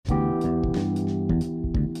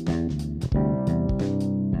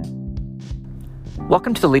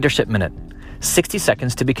Welcome to the Leadership Minute, 60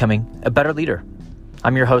 seconds to becoming a better leader.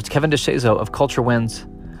 I'm your host, Kevin DeShazo of Culture Wins,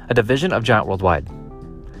 a division of Giant Worldwide.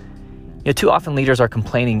 Too often leaders are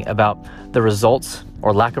complaining about the results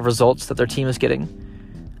or lack of results that their team is getting,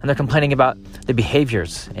 and they're complaining about the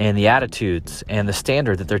behaviors and the attitudes and the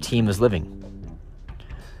standard that their team is living.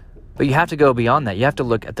 But you have to go beyond that. You have to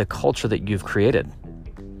look at the culture that you've created,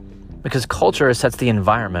 because culture sets the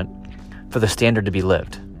environment for the standard to be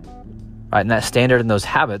lived. Right? And that standard and those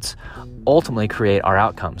habits ultimately create our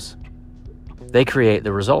outcomes. They create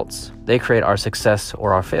the results. They create our success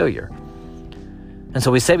or our failure. And so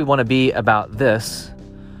we say we want to be about this,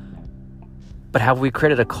 but have we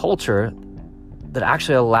created a culture that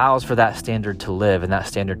actually allows for that standard to live and that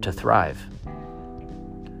standard to thrive?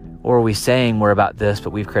 Or are we saying we're about this,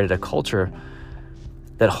 but we've created a culture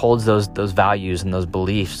that holds those values and those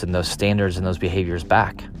beliefs and those standards and those behaviors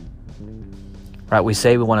back? Right? We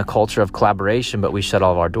say we want a culture of collaboration, but we shut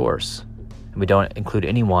all of our doors and we don't include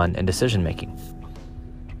anyone in decision making.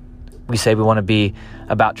 We say we want to be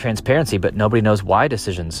about transparency, but nobody knows why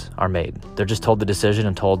decisions are made. They're just told the decision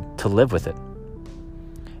and told to live with it.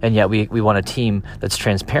 And yet we want a team that's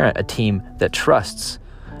transparent, a team that trusts,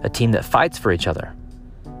 a team that fights for each other.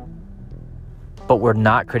 But we're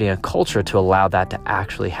not creating a culture to allow that to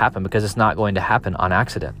actually happen, because it's not going to happen on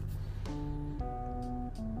accident.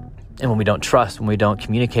 And when we don't trust, when we don't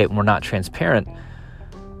communicate, when we're not transparent,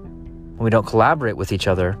 when we don't collaborate with each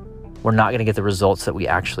other, we're not going to get the results that we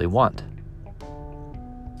actually want.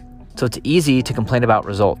 So it's easy to complain about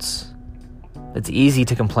results. It's easy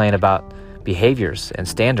to complain about behaviors and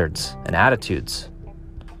standards and attitudes.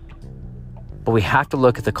 But we have to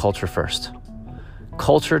look at the culture first.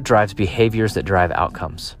 Culture drives behaviors that drive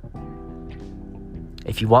outcomes.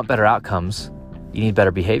 If you want better outcomes, you need better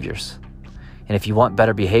behaviors. And if you want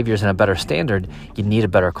better behaviors and a better standard, you need a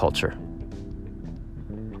better culture.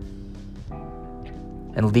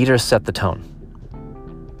 And leaders set the tone.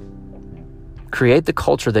 Create the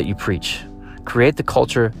culture that you preach. Create the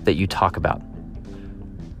culture that you talk about.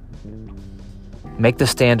 Make the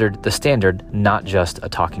standard, not just a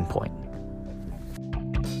talking point.